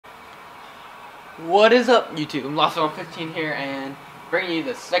What is up, YouTube? I'm Lost115 here, and bringing you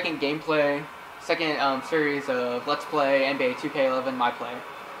the second series of Let's Play NBA 2K11 My Play.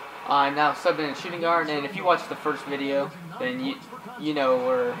 I'm now subbed in shooting guard, and if you watched the first video, then you know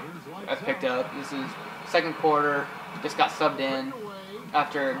where I picked up. This is second quarter. Just got subbed in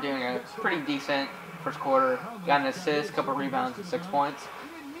after doing a pretty decent first quarter. Got an assist, couple rebounds, and 6 points.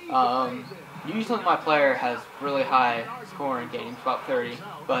 Usually my player has really high scoring games, about 30,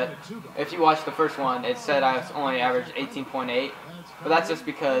 but if you watch the first one, it said I only averaged 18.8, but that's just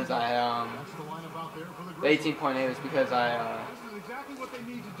because the 18.8 was because dang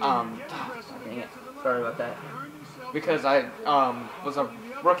it, sorry about that, because I was a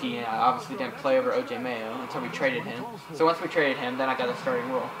rookie and I obviously didn't play over OJ Mayo until we traded him. So once we traded him, then I got a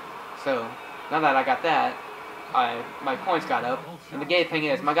starting role. So now that I got that, my points got up, and the gay thing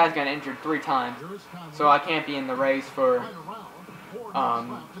is my guy's got injured 3 times, so I can't be in the race for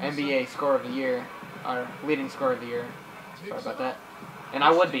NBA score of the year, or leading score of the year. Sorry about that. And I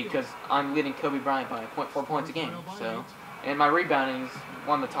would be, because I'm leading Kobe Bryant by 0.4 points a game. So, and my rebounding's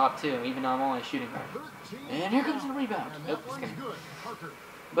one of the top 2, even though I'm only a shooting guard. And here comes the rebound. Nope, just kidding.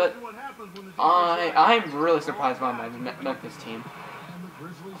 But I'm really surprised by my Memphis team.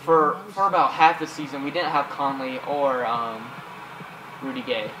 For about half the season, we didn't have Conley or Rudy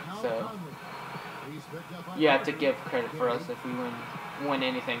Gay, so you have to give credit for us if we win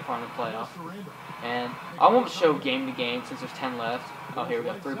anything from the playoffs. And I won't show game to game since there's 10 left. Oh, here we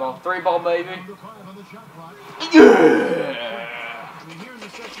go, 3 ball, baby. Yeah.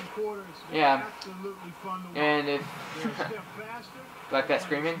 Yeah. And if like that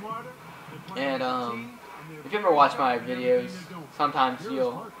screaming, and if you ever watch my videos, sometimes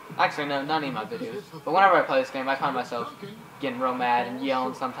you'll... Actually, no, not even my videos. But whenever I play this game, I find myself getting real mad and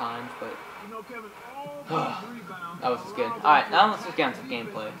yelling sometimes, but... that was just good. Alright, now let's just get into the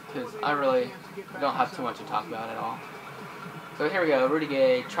gameplay, because I really don't have too much to talk about at all. So here we go, Rudy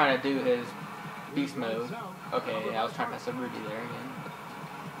Gay trying to do his beast mode. Okay, I was trying to pass up Rudy there again.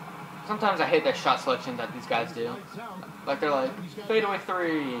 Sometimes I hate that shot selection that these guys do. Like they're like, fade away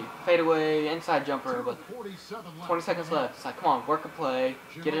 3, fade away, inside jumper, but 20 seconds left. It's like, come on, work a play,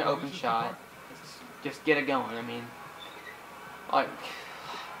 get an open shot, just get it going. I mean, like,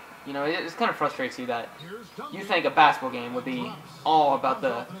 you know, it's kind of frustrating to see that you think a basketball game would be all about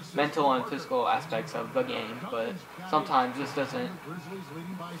the mental and physical aspects of the game, but sometimes this doesn't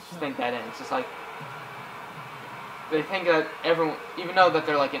think that in. It's just like, they think that everyone, even though that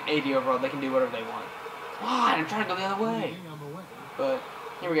they're like an 80 overall, they can do whatever they want. Come on, I'm trying to go the other way. But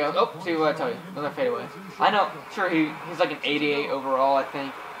here we go. Oh, see what I tell you, another fadeaway. I know, sure he's like an 88 overall, I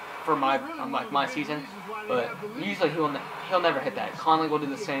think, for my season. But usually he'll never hit that. Conley will do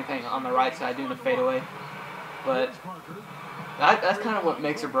the same thing on the right side, doing the fadeaway. But that's kind of what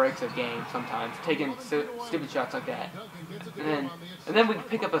makes or breaks a game sometimes, taking stupid shots like that. And then we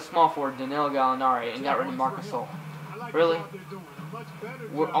pick up a small forward, Danilo Gallinari, and got rid of Marc Gasol. Really?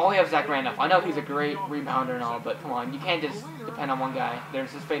 All we have is Zach Randolph. I know he's a great rebounder and all, but come on, you can't just depend on one guy.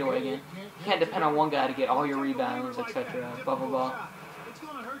 There's this fadeaway again. You can't depend on one guy to get all your rebounds, etc. Blah blah blah.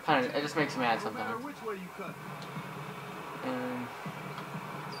 Kind of, it just makes me mad sometimes. And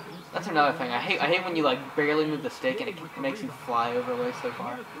that's another thing. I hate when you like barely move the stick and it makes you fly over way so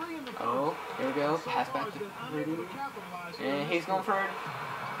far. Oh, here we go. Pass back to Rudy, and he's going for it.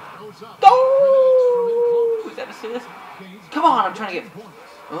 Oh! Who's that assist? Come on, I'm trying to get...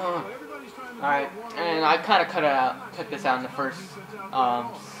 Alright, and I kind of cut this out in the first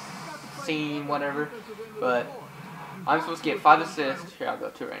scene, whatever. But I'm supposed to get 5 assists. Here, I'll go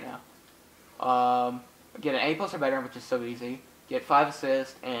to it right now. Get an A+ or better, which is so easy. Get 5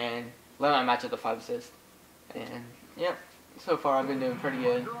 assists, and let my match up the 5 assists. And, yep, so far I've been doing pretty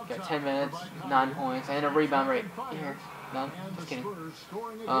good. Got 10 minutes, 9 points, and a rebound rate here. No, just kidding.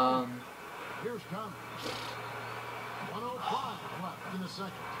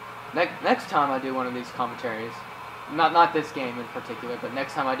 Next time I do one of these commentaries, not this game in particular, but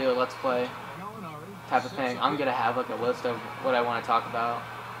next time I do a Let's Play type of thing, I'm gonna have like a list of what I want to talk about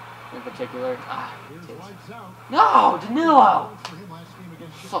in particular. No, Danilo!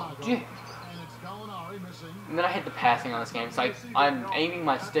 Fuck, dude. And then I hit the passing on this game. It's like I'm aiming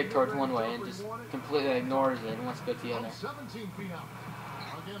my stick towards one way and just completely ignores it and wants to go to the other.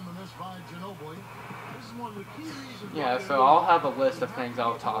 Yeah, so I'll have a list of things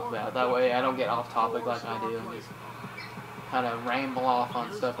I'll talk about. That way I don't get off topic like I do and just kind of ramble off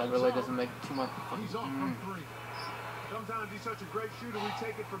on stuff that really doesn't make too much fun. Sometimes he's such a great shooter, we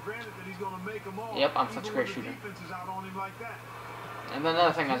take it for granted that he's going to make them all. Yep, I'm such a great shooter. And then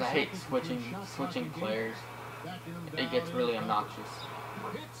another thing is I hate switching players. It gets really obnoxious.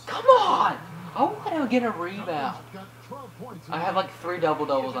 Come on! Oh, I would get a rebound. I have like 3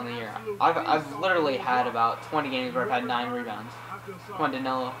 double-doubles on the year. I've literally had about 20 games where I've had 9 rebounds. Come on,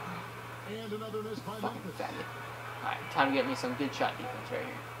 Danilo. Fucking faggot. Alright, time to get me some good shot defense right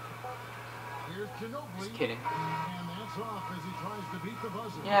here. Just kidding.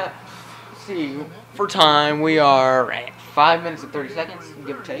 Yeah, let's see. For time, we are at 5 minutes and 30 seconds,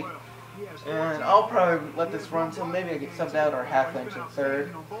 give or take. And I'll probably let this run until maybe I get subbed out or half bench in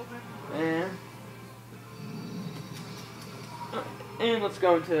third. And let's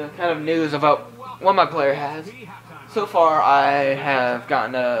go into kind of news about what my player has. So far, I have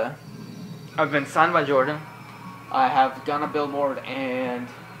gotten I've been signed by Jordan. I have gotten a billboard, and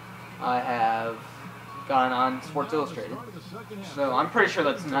I have gone on Sports Illustrated. So I'm pretty sure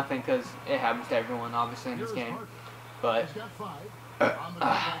that's nothing because it happens to everyone, obviously, in this game. But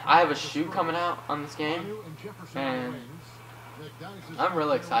I have a shoe coming out on this game, and I'm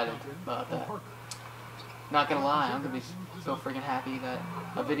really excited about that. Not gonna lie, I'm gonna be so freaking happy that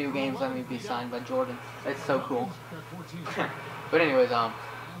a video game's letting me be signed by Jordan. It's so cool. But anyways,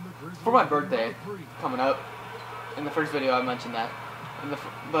 for my birthday coming up, in the first video I mentioned that.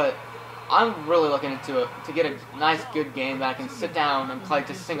 But I'm really looking into it to get a nice, good game that I can sit down and play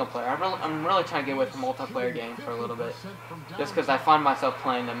just single player. I'm really trying to get away from multiplayer games for a little bit, just because I find myself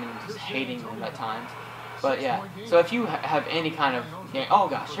playing them and just hating them at times. But yeah, so if you have any kind of game, oh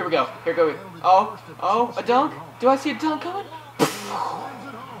gosh, here we go, oh, a dunk? Do I see a dunk coming?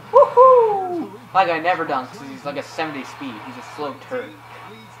 Woohoo! My guy never dunks, he's like a 70 speed, he's a slow turd.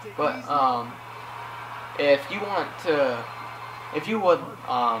 But, if you would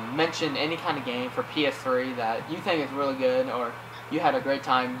mention any kind of game for PS3 that you think is really good, or you had a great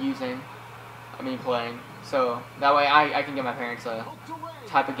time playing, so that way I can get my parents a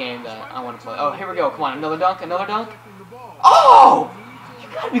type of game that I want to play. Oh, here we go, come on, another dunk? Oh! You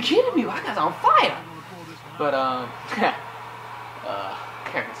gotta be kidding me, that guy's on fire! But,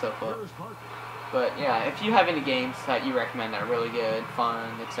 crack myself up. But yeah, if you have any games that you recommend that are really good,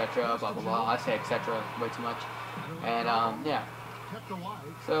 fun, etc., blah blah blah, I say etc. way too much. And yeah.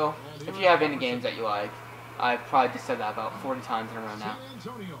 So, if you have any games that you like, I've probably just said that about 40 times in a row now.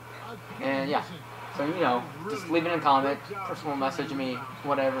 And yeah, so just leave it in a comment, personal message me,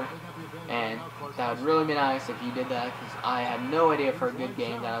 whatever. And that would really be nice if you did that, because I have no idea for a good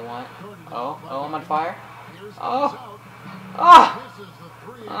game that I want. Oh, I'm on fire.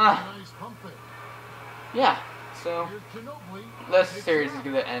 Yeah, so this series is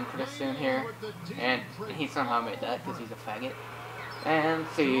going to end pretty soon here, and he somehow made that because he's a faggot. And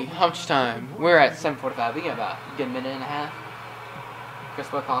let's see, how much time? We're at 7:45, we got about a good minute and a half.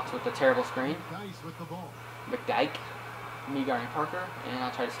 Chris Wilcox with the terrible screen. McDyke, me guarding Parker, and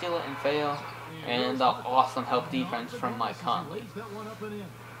I'll try to steal it and fail. And the awesome help defense from Mike Conley.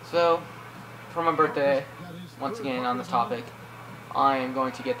 So, for my birthday, once again on this topic, I am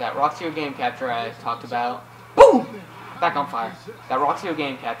going to get that Roxio game capture I talked about. Boom! Back on fire. That Roxio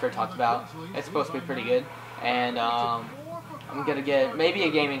game capture I talked about. It's supposed to be pretty good. And I'm going to get maybe a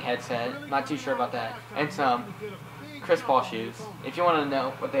gaming headset. Not too sure about that. And some Chris Paul shoes. If you want to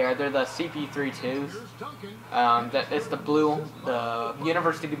know what they are, they're the CP32s. It's the blue, the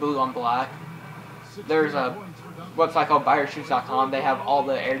University blue on black. There's a website called BuyYourShoes.com. They have all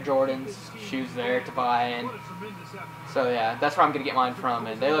the Air Jordans shoes there to buy, and so yeah, that's where I'm gonna get mine from,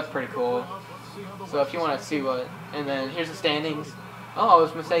 and they look pretty cool. So if you want to see what, and then here's the standings. Oh, I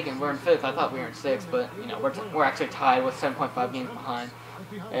was mistaken. We're in 5th. I thought we were in 6th, but we're actually tied with 7.5 games behind.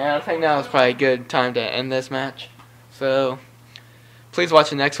 And I think now is probably a good time to end this match. So please watch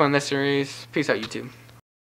the next one in this series. Peace out, YouTube.